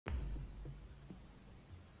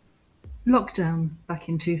Lockdown back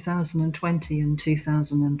in 2020 and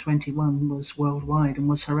 2021 was worldwide and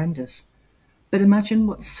was horrendous. But imagine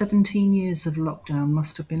what 17 years of lockdown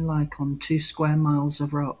must have been like on 2 square miles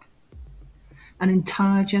of rock. An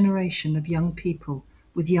entire generation of young people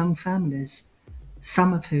with young families,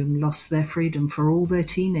 some of whom lost their freedom for all their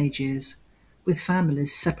teenage years, with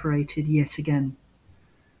families separated yet again.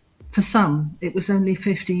 For some, it was only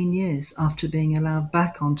 15 years after being allowed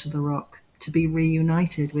back onto the rock to be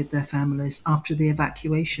reunited with their families after the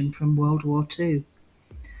evacuation from World War II.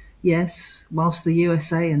 Yes, whilst the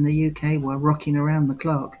USA and the UK were rocking around the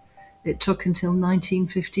clock, it took until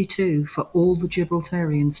 1952 for all the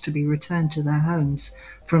Gibraltarians to be returned to their homes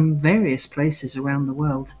from various places around the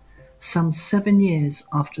world, some 7 years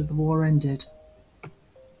after the war ended.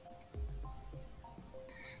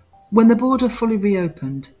 When the border fully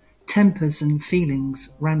reopened, tempers and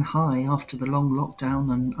feelings ran high after the long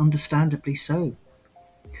lockdown, and understandably so.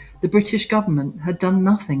 The British government had done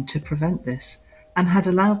nothing to prevent this and had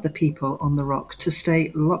allowed the people on the rock to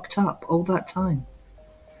stay locked up all that time.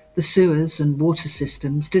 The sewers and water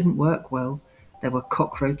systems didn't work well. There were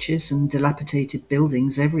cockroaches and dilapidated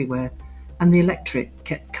buildings everywhere, and the electric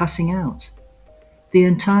kept cutting out. The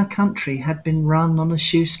entire country had been run on a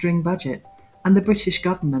shoestring budget, and the British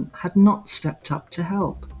government had not stepped up to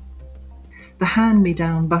help. The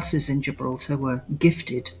hand-me-down buses in Gibraltar were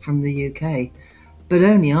gifted from the UK, but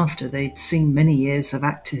only after they'd seen many years of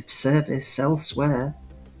active service elsewhere.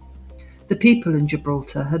 The people in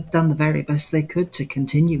Gibraltar had done the very best they could to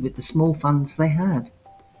continue with the small funds they had.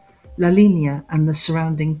 La Linea and the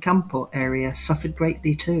surrounding Campo area suffered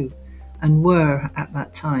greatly too, and were, at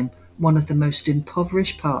that time, one of the most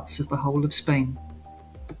impoverished parts of the whole of Spain.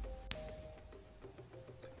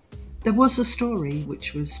 There was a story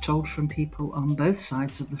which was told from people on both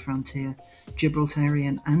sides of the frontier,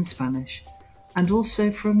 Gibraltarian and Spanish, and also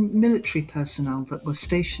from military personnel that were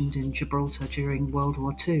stationed in Gibraltar during World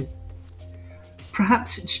War II.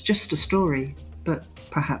 Perhaps it's just a story, but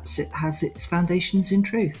perhaps it has its foundations in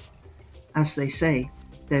truth. As they say,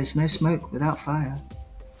 there's no smoke without fire.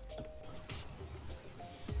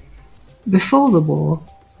 Before the war,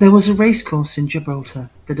 there was a racecourse in Gibraltar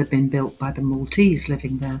that had been built by the Maltese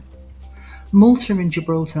living there. Malta and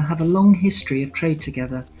Gibraltar have a long history of trade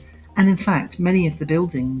together, and in fact many of the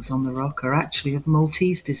buildings on the rock are actually of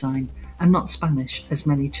Maltese design and not Spanish, as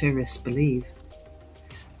many tourists believe.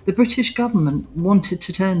 The British government wanted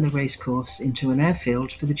to turn the racecourse into an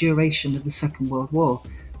airfield for the duration of the Second World War,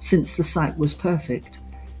 since the site was perfect,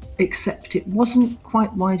 except it wasn't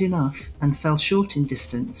quite wide enough and fell short in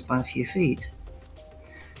distance by a few feet.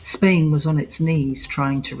 Spain was on its knees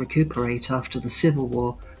trying to recuperate after the Civil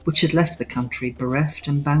War, which had left the country bereft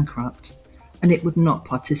and bankrupt, and it would not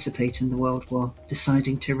participate in the World War,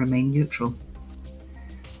 deciding to remain neutral.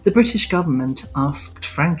 The British government asked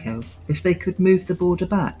Franco if they could move the border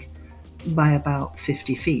back by about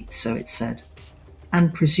 50 feet, so it said,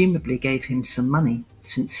 and presumably gave him some money,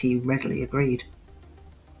 since he readily agreed.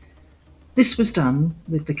 This was done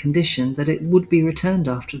with the condition that it would be returned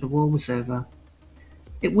after the war was over.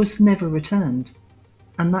 It was never returned,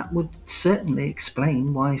 and that would certainly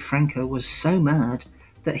explain why Franco was so mad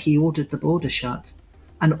that he ordered the border shut,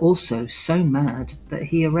 and also so mad that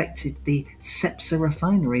he erected the Cepsa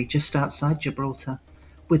refinery just outside Gibraltar,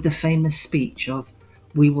 with the famous speech of,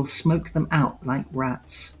 "We will smoke them out like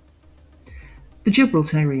rats." The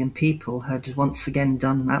Gibraltarian people had once again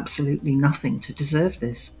done absolutely nothing to deserve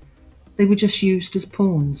this. They were just used as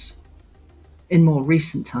pawns. In more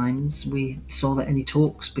recent times, we saw that any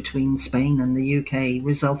talks between Spain and the UK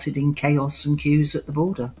resulted in chaos and queues at the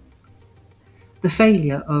border. The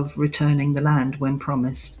failure of returning the land when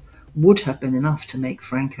promised would have been enough to make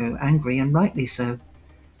Franco angry, and rightly so.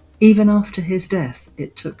 Even after his death,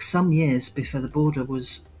 it took some years before the border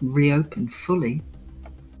was reopened fully.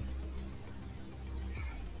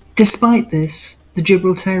 Despite this, the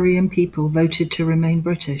Gibraltarian people voted to remain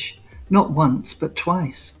British, not once but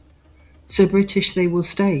twice. So British they will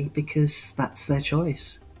stay because that's their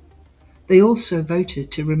choice. They also voted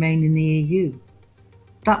to remain in the EU.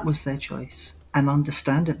 That was their choice, and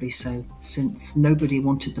understandably so, since nobody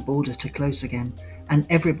wanted the border to close again, and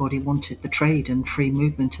everybody wanted the trade and free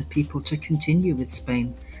movement of people to continue with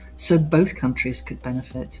Spain, so both countries could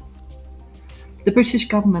benefit. The British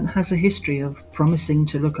government has a history of promising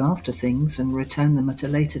to look after things and return them at a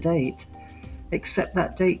later date, except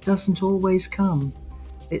that date doesn't always come.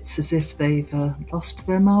 It's as if they've lost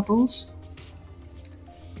their marbles.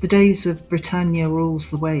 The days of Britannia rules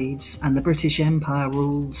the waves and the British Empire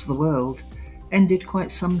rules the world ended quite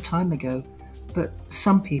some time ago, but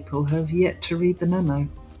some people have yet to read the memo.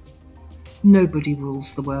 Nobody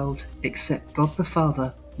rules the world except God the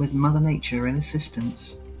Father with Mother Nature in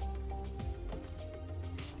assistance.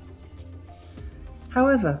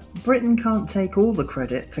 However, Britain can't take all the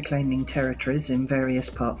credit for claiming territories in various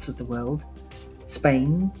parts of the world.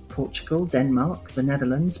 Spain, Portugal, Denmark, the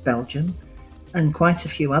Netherlands, Belgium, and quite a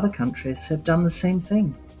few other countries have done the same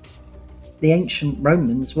thing. The ancient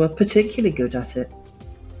Romans were particularly good at it.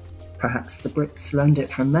 Perhaps the Brits learned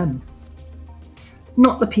it from them.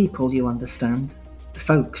 Not the people, you understand.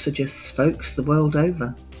 Folks are just folks the world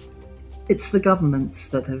over. It's the governments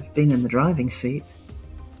that have been in the driving seat.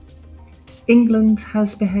 England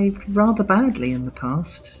has behaved rather badly in the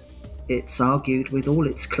past. It's argued with all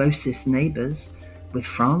its closest neighbours, with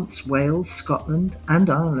France, Wales, Scotland and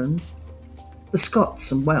Ireland. The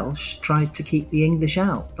Scots and Welsh tried to keep the English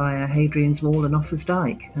out via Hadrian's Wall and Offa's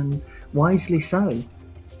Dyke, and wisely so,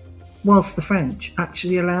 whilst the French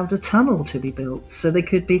actually allowed a tunnel to be built so they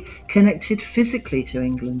could be connected physically to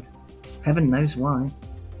England. Heaven knows why.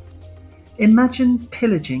 Imagine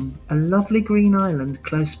pillaging a lovely green island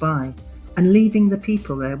close by and leaving the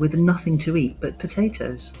people there with nothing to eat but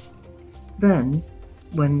potatoes. Then,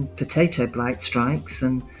 when potato blight strikes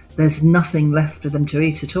and there's nothing left for them to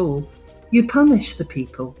eat at all, you punish the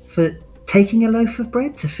people for taking a loaf of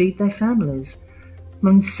bread to feed their families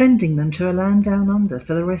and sending them to a land down under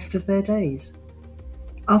for the rest of their days.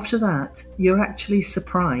 After that, you're actually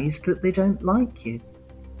surprised that they don't like you.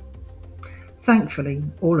 Thankfully,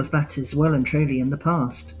 all of that is well and truly in the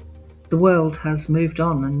past. The world has moved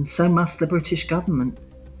on, and so must the British government.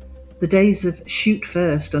 The days of shoot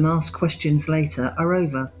first and ask questions later are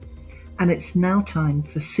over, and it's now time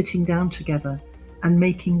for sitting down together and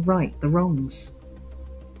making right the wrongs.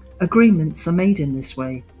 Agreements are made in this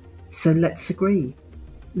way, so let's agree.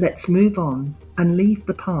 Let's move on and leave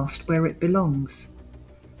the past where it belongs.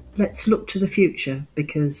 Let's look to the future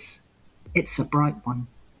because it's a bright one.